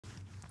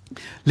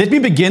Let me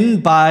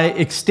begin by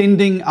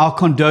extending our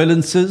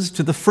condolences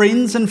to the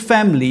friends and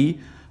family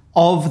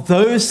of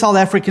those South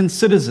African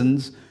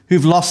citizens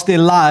who've lost their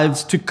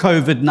lives to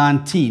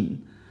COVID-19.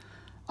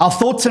 Our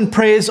thoughts and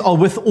prayers are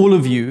with all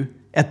of you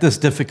at this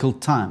difficult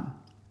time.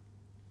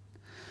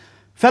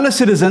 Fellow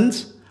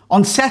citizens,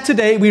 on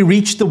Saturday we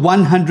reached the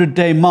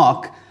 100-day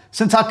mark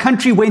since our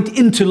country went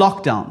into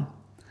lockdown.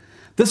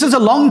 This is a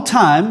long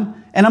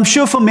time, and I'm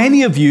sure for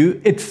many of you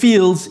it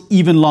feels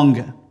even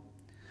longer.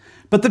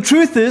 But the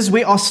truth is,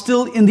 we are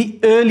still in the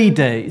early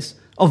days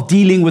of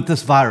dealing with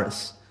this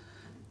virus.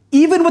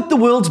 Even with the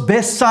world's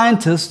best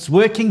scientists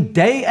working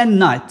day and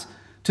night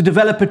to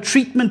develop a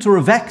treatment or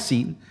a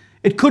vaccine,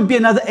 it could be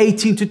another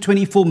 18 to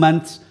 24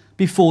 months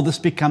before this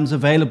becomes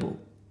available.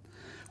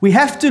 We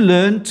have to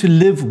learn to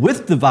live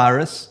with the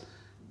virus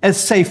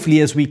as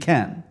safely as we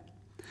can.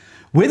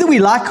 Whether we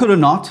like it or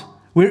not,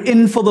 we're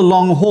in for the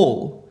long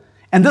haul.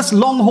 And this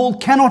long haul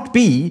cannot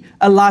be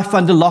a life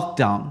under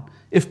lockdown.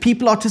 If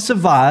people are to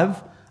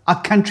survive,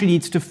 our country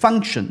needs to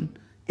function,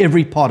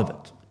 every part of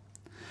it.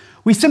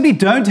 We simply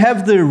don't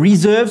have the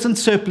reserves and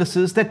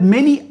surpluses that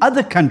many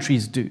other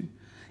countries do.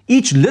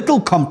 Each little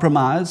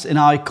compromise in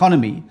our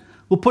economy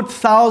will put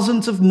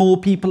thousands of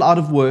more people out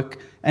of work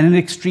and in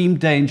extreme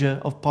danger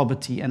of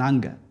poverty and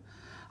hunger.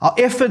 Our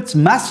efforts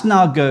must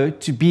now go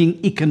to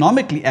being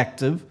economically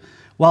active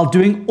while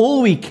doing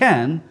all we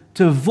can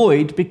to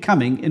avoid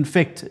becoming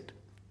infected.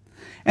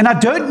 And I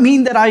don't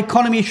mean that our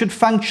economy should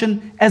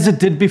function as it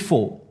did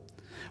before.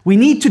 We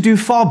need to do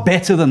far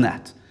better than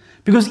that.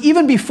 Because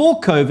even before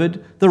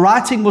COVID, the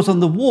writing was on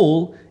the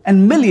wall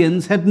and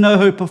millions had no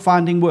hope of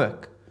finding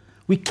work.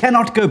 We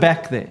cannot go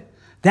back there.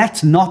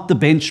 That's not the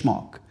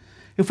benchmark.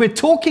 If we're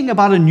talking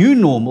about a new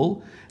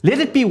normal, let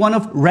it be one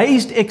of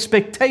raised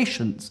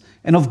expectations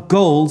and of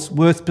goals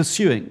worth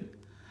pursuing.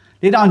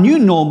 Let our new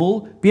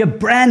normal be a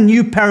brand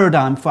new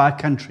paradigm for our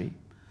country.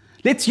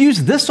 Let's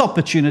use this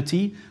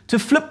opportunity to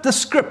flip the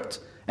script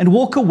and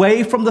walk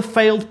away from the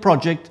failed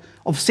project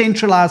of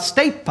centralized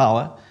state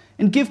power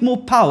and give more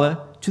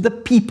power to the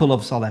people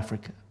of South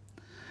Africa.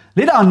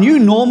 Let our new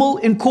normal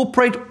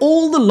incorporate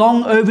all the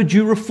long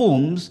overdue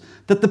reforms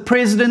that the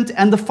President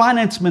and the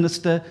Finance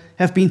Minister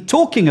have been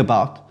talking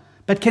about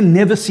but can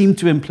never seem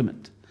to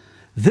implement.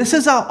 This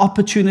is our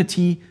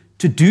opportunity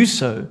to do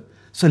so,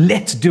 so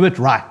let's do it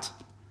right.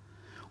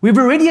 We've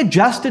already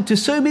adjusted to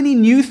so many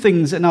new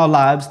things in our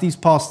lives these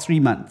past 3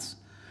 months.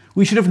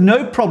 We should have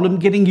no problem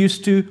getting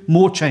used to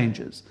more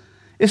changes.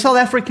 Is South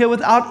Africa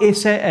without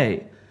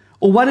SAA,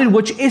 or one in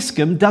which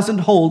Eskom doesn't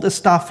hold a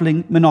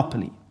stifling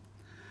monopoly?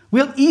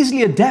 We'll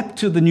easily adapt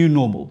to the new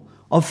normal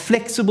of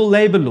flexible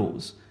labour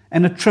laws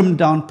and a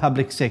trimmed-down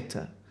public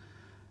sector.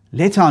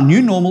 Let our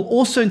new normal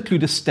also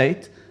include a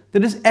state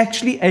that is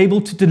actually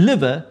able to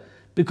deliver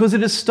because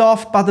it is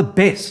staffed by the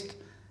best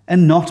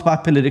and not by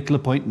political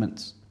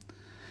appointments.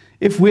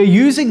 If we're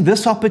using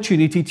this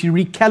opportunity to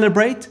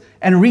recalibrate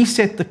and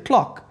reset the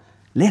clock,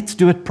 let's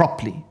do it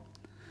properly.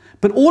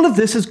 But all of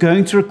this is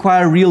going to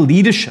require real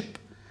leadership,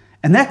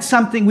 and that's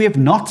something we have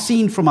not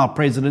seen from our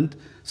president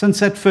since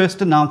that first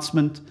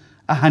announcement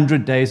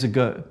 100 days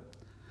ago.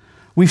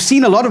 We've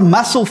seen a lot of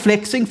muscle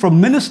flexing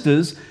from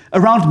ministers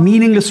around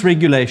meaningless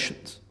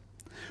regulations.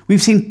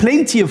 We've seen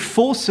plenty of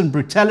force and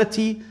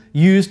brutality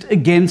used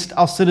against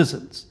our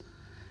citizens.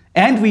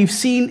 And we've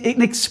seen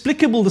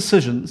inexplicable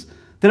decisions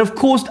that have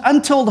caused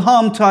untold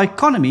harm to our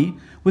economy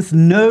with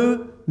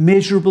no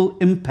measurable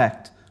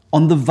impact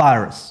on the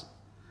virus.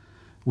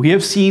 We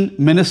have seen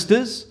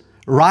ministers,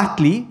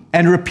 rightly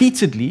and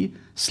repeatedly,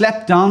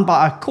 slapped down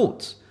by our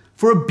courts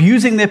for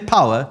abusing their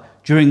power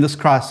during this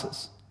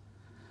crisis.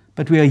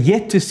 But we are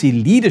yet to see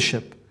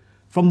leadership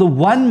from the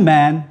one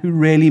man who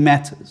really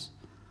matters.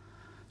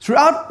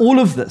 Throughout all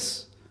of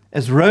this,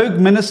 as rogue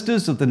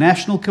ministers of the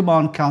National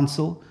Command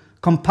Council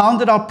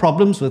compounded our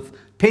problems with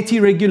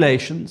petty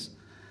regulations,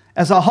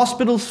 as our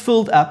hospitals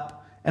filled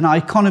up and our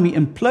economy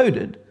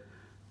imploded,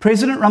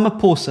 President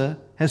Ramaphosa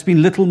has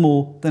been little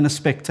more than a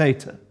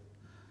spectator.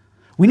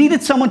 We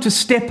needed someone to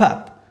step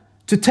up,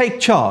 to take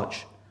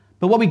charge,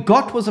 but what we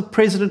got was a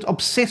president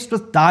obsessed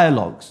with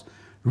dialogues,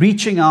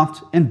 reaching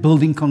out and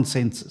building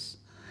consensus.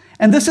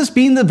 And this has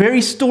been the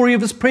very story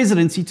of his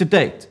presidency to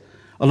date.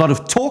 A lot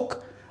of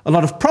talk, a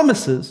lot of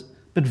promises,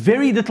 but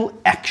very little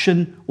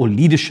action or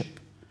leadership.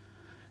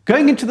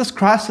 Going into this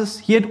crisis,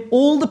 he had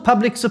all the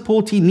public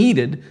support he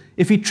needed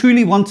if he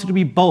truly wanted to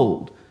be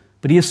bold,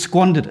 but he has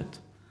squandered it.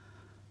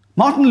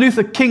 Martin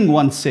Luther King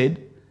once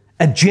said,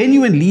 "A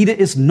genuine leader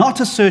is not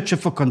a searcher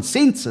for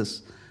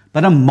consensus,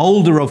 but a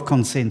molder of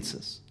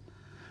consensus."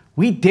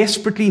 We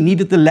desperately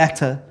needed the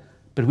latter,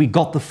 but we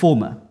got the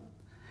former.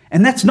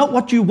 And that's not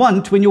what you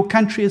want when your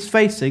country is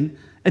facing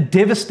a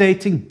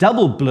devastating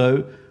double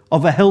blow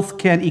of a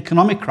healthcare and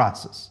economic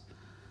crisis.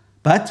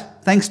 But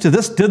thanks to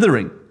this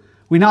dithering,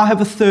 we now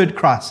have a third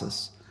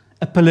crisis,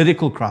 a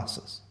political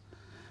crisis.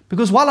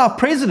 Because while our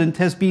president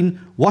has been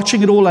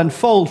watching it all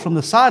unfold from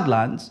the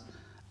sidelines,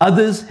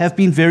 others have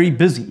been very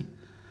busy,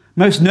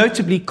 most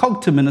notably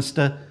Cogta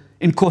Minister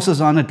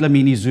Nkosazana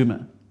Dlamini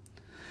Zuma.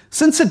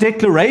 Since the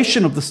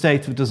declaration of the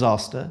state of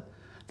disaster,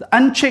 the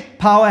unchecked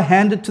power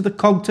handed to the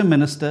Cogta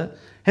minister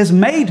has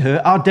made her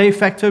our de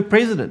facto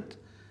president,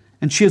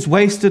 and she has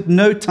wasted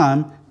no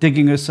time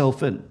digging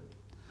herself in.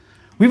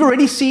 We've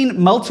already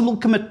seen multiple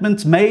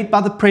commitments made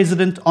by the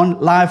president on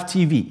live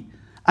TV,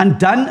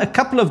 undone a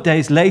couple of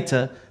days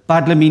later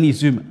by Dlamini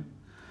Zuma.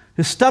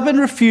 Her stubborn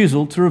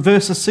refusal to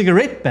reverse a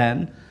cigarette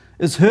ban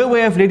is her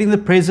way of letting the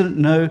president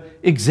know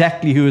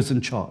exactly who is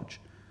in charge.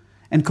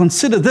 And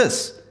consider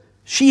this,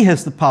 she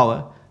has the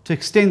power to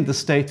extend the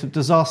state of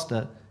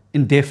disaster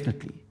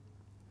indefinitely.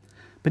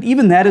 But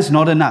even that is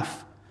not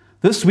enough.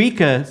 This week,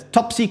 a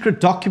top-secret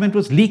document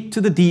was leaked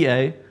to the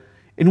DA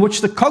in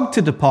which the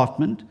Cogta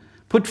department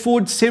put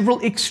forward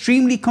several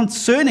extremely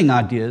concerning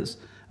ideas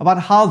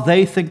about how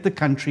they think the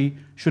country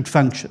should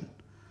function.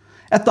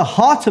 At the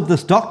heart of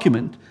this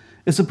document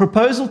is a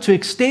proposal to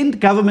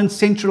extend government's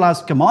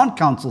centralized command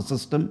council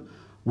system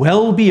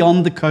well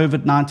beyond the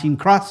COVID-19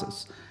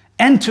 crisis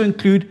and to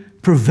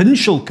include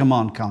provincial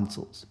command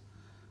councils.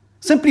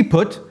 Simply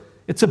put,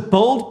 it's a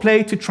bold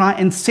play to try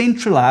and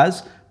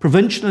centralize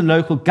provincial and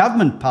local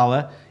government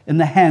power in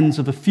the hands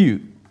of a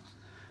few.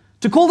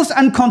 To call this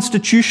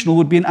unconstitutional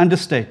would be an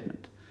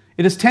understatement.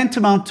 It is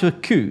tantamount to a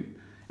coup,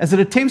 as it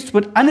attempts to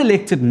put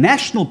unelected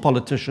national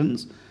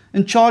politicians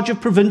in charge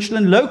of provincial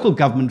and local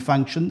government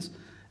functions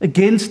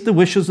against the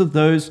wishes of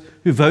those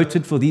who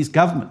voted for these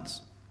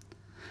governments.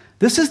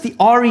 This is the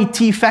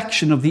RET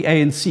faction of the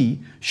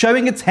ANC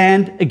showing its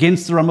hand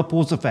against the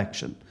Ramaphosa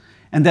faction,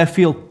 and they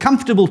feel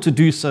comfortable to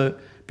do so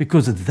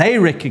because they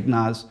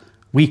recognize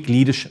weak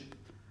leadership.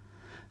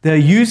 They are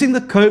using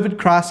the COVID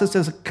crisis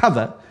as a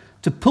cover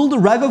to pull the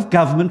rug of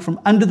government from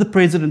under the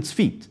president's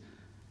feet,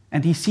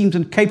 and he seems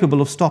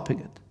incapable of stopping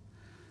it.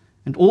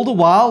 And all the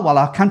while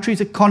our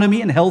country's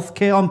economy and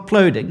healthcare are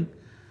imploding,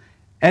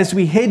 as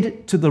we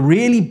head to the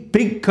really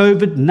big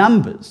COVID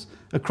numbers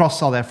across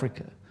South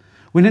Africa,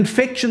 when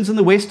infections in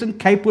the Western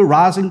Cape were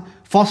rising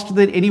faster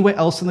than anywhere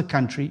else in the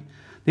country,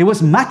 there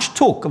was much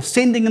talk of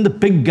sending in the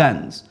big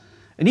guns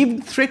and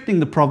even threatening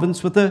the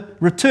province with a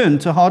return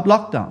to hard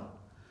lockdown.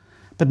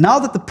 But now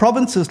that the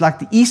provinces like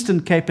the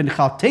Eastern Cape and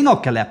Gauteng are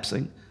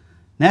collapsing,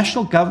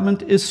 national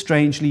government is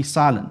strangely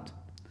silent.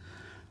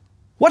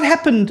 What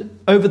happened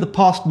over the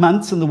past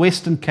months in the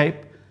Western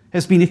Cape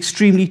has been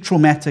extremely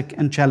traumatic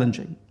and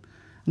challenging.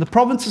 And the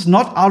province is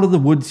not out of the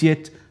woods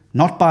yet,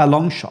 not by a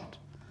long shot.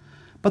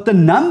 But the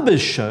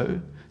numbers show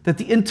that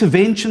the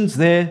interventions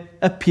there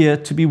appear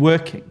to be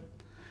working.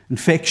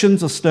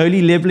 Infections are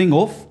slowly leveling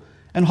off,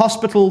 and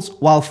hospitals,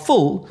 while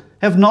full,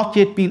 have not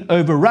yet been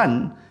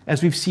overrun,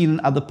 as we've seen in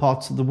other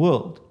parts of the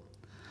world.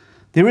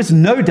 There is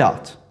no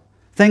doubt,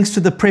 thanks to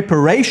the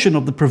preparation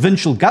of the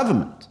provincial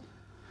government,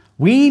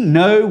 we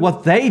know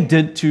what they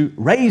did to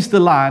raise the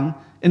line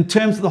in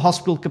terms of the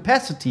hospital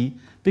capacity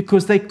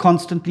because they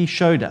constantly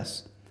showed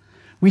us.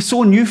 We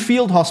saw new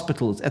field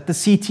hospitals at the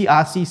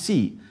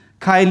CTICC,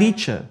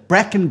 Khayelitsha,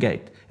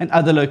 Brackengate, and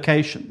other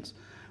locations.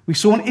 We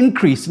saw an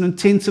increase in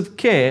intensive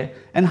care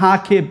and high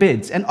care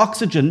beds and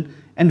oxygen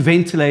and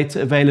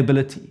ventilator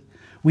availability.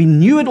 We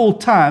knew at all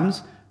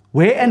times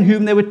where and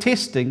whom they were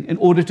testing in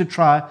order to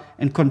try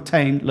and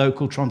contain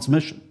local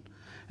transmission.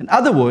 In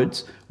other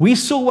words, we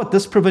saw what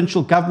this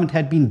provincial government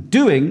had been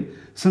doing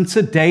since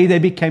the day they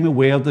became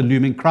aware of the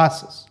looming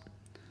crisis.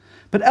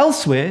 But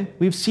elsewhere,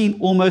 we've seen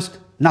almost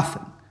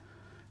nothing.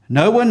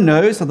 No one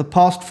knows how the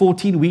past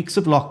 14 weeks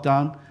of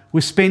lockdown were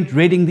spent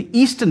readying the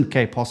Eastern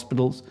Cape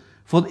hospitals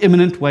for the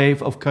imminent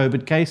wave of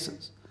COVID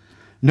cases.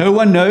 No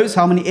one knows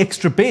how many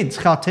extra beds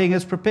Gauteng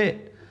has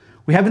prepared.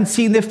 We haven't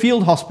seen their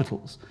field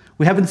hospitals.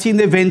 We haven't seen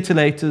their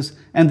ventilators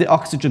and their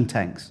oxygen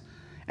tanks.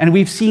 And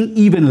we've seen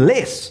even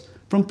less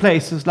from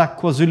places like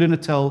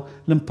KwaZulu-Natal,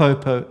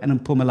 Limpopo, and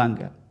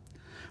Mpumalanga.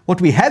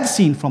 What we have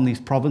seen from these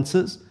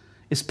provinces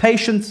is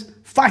patients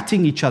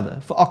fighting each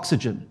other for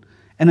oxygen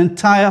and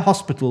entire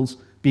hospitals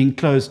being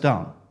closed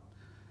down.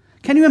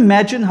 Can you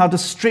imagine how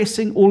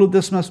distressing all of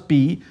this must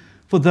be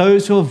for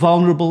those who are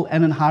vulnerable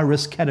and in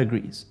high-risk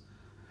categories?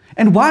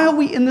 And why are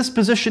we in this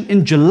position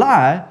in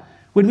July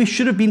when we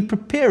should have been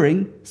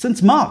preparing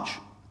since March?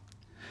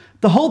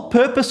 The whole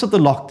purpose of the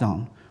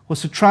lockdown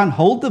was to try and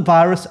hold the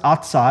virus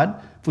outside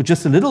for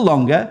just a little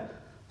longer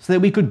so that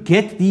we could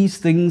get these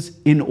things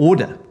in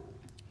order.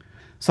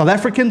 South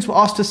Africans were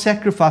asked to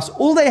sacrifice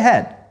all they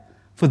had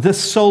for this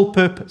sole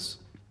purpose.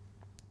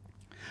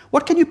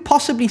 What can you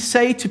possibly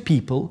say to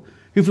people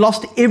who've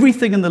lost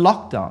everything in the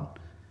lockdown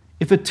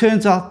if it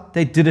turns out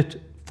they did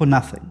it for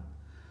nothing?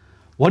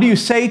 What do you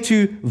say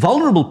to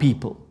vulnerable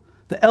people,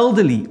 the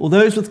elderly or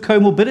those with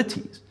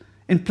comorbidities,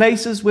 in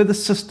places where the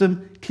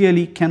system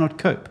clearly cannot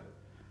cope?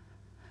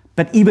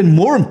 But even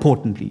more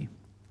importantly,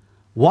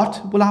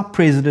 what will our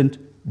president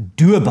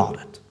do about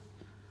it?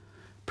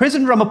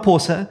 President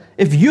Ramaphosa,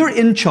 if you're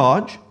in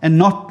charge and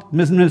not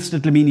Minister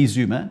Dlamini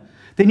Zuma,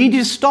 then you need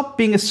to stop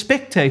being a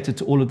spectator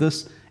to all of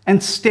this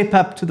and step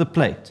up to the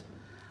plate.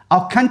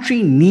 Our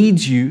country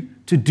needs you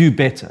to do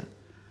better.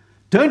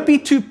 Don't be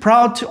too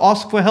proud to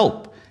ask for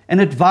help and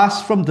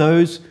advice from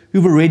those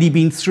who've already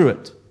been through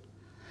it.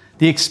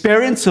 The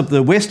experience of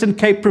the Western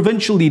Cape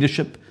provincial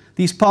leadership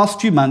these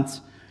past 2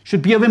 months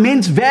should be of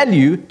immense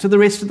value to the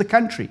rest of the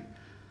country.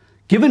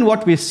 Given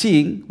what we're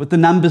seeing with the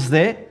numbers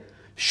there,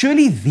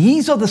 surely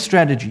these are the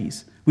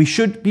strategies we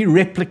should be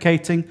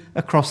replicating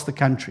across the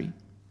country.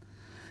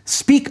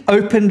 Speak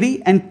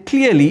openly and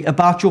clearly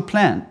about your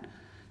plan.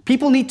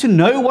 People need to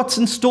know what's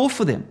in store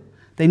for them.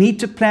 They need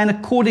to plan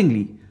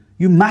accordingly.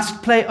 You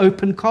must play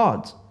open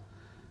cards.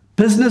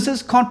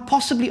 Businesses can't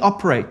possibly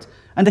operate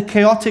under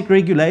chaotic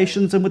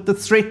regulations and with the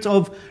threat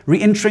of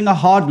re-entering a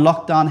hard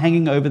lockdown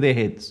hanging over their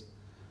heads.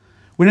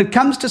 When it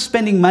comes to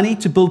spending money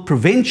to build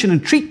prevention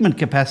and treatment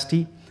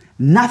capacity,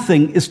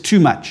 nothing is too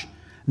much.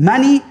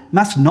 Money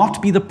must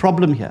not be the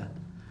problem here.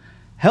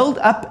 Held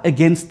up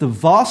against the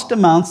vast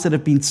amounts that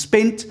have been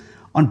spent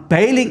on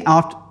bailing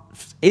out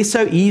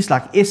SOEs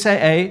like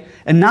SAA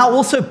and now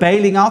also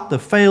bailing out the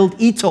failed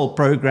e-toll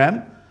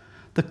program,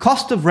 the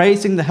cost of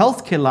raising the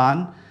healthcare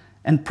line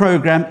and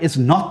program is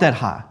not that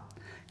high.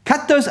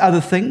 Cut those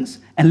other things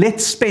and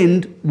let's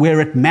spend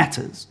where it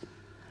matters.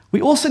 We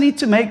also need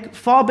to make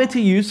far better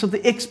use of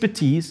the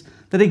expertise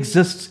that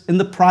exists in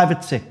the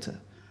private sector.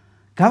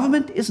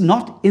 Government is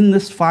not in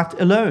this fight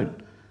alone.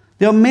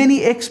 There are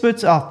many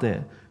experts out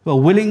there who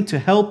are willing to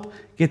help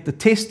get the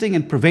testing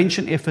and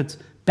prevention efforts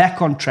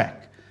back on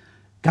track.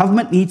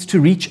 Government needs to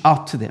reach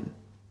out to them.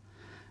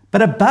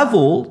 But above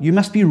all, you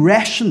must be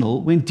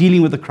rational when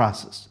dealing with the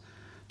crisis.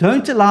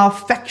 Don't allow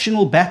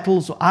factional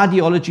battles or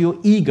ideology or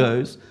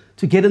egos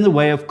to get in the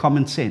way of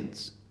common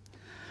sense.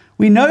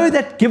 We know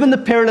that given the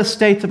perilous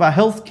state of our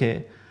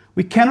healthcare,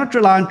 we cannot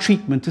rely on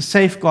treatment to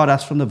safeguard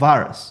us from the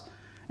virus,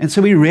 and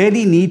so we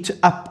really need to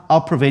up our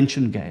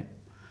prevention game.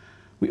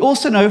 We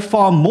also know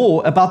far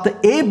more about the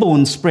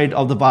airborne spread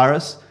of the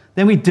virus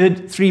than we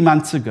did 3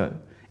 months ago,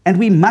 and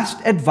we must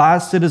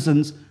advise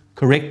citizens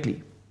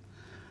correctly.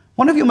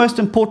 One of your most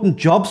important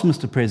jobs,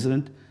 Mr.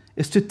 President,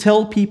 is to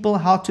tell people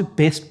how to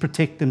best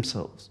protect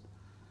themselves.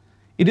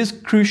 It is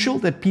crucial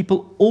that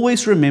people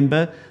always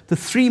remember the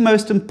 3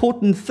 most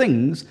important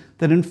things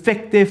that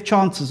affect their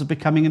chances of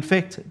becoming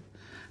infected.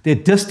 Their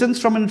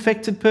distance from an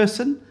infected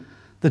person,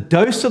 the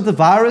dose of the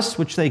virus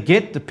which they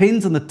get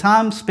depends on the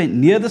time spent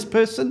near this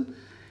person,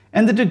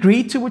 and the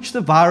degree to which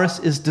the virus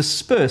is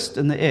dispersed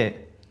in the air.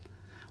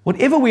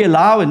 Whatever we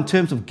allow in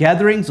terms of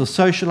gatherings or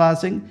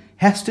socializing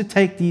has to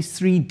take these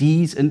 3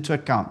 Ds into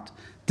account: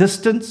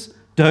 distance,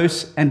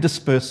 dose, and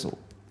dispersal.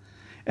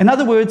 In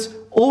other words,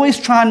 always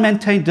try and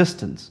maintain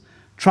distance.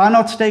 Try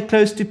not to stay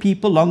close to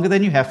people longer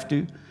than you have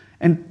to.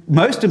 And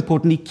most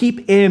importantly,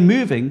 keep air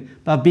moving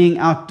by being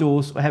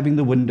outdoors or having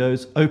the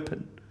windows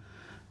open.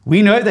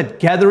 We know that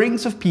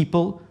gatherings of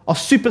people are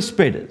super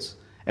spreaders.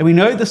 And we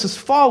know this is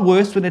far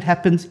worse when it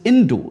happens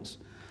indoors.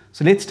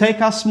 So let's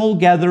take our small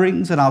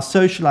gatherings and our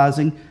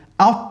socializing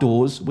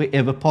outdoors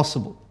wherever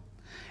possible.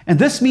 And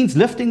this means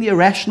lifting the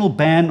irrational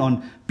ban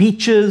on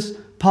beaches,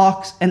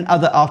 parks, and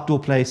other outdoor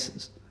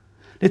places.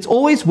 Let's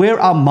always wear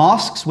our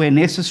masks where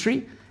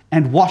necessary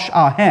and wash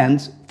our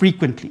hands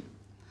frequently.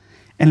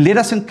 And let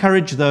us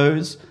encourage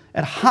those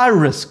at high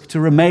risk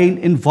to remain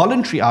in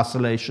voluntary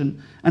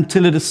isolation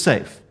until it is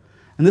safe.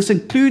 And this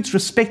includes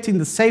respecting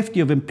the safety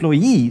of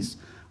employees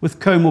with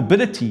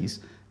comorbidities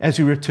as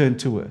we return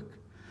to work.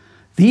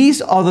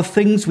 These are the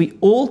things we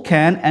all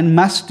can and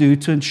must do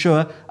to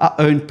ensure our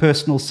own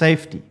personal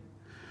safety.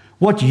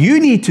 What you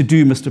need to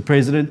do, Mr.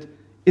 President,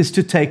 is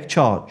to take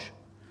charge.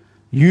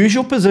 Use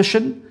your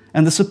position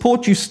and the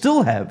support you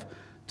still have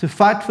to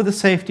fight for the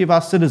safety of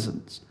our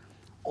citizens.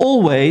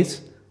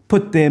 Always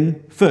put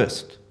them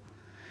first.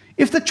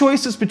 If the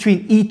choice is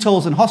between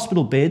e-tolls and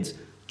hospital beds,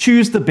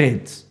 choose the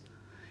beds.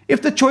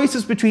 If the choice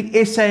is between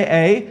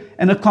SAA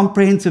and a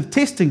comprehensive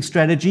testing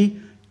strategy,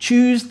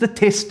 choose the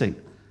testing.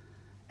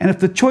 And if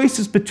the choice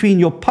is between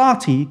your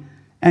party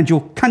and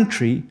your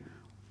country,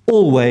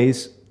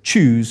 always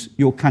choose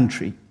your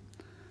country.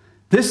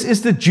 This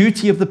is the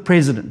duty of the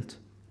president.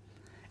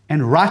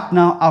 And right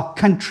now, our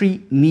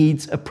country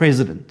needs a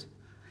president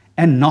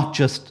and not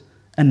just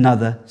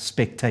another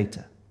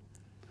spectator.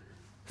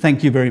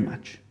 Thank you very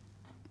much.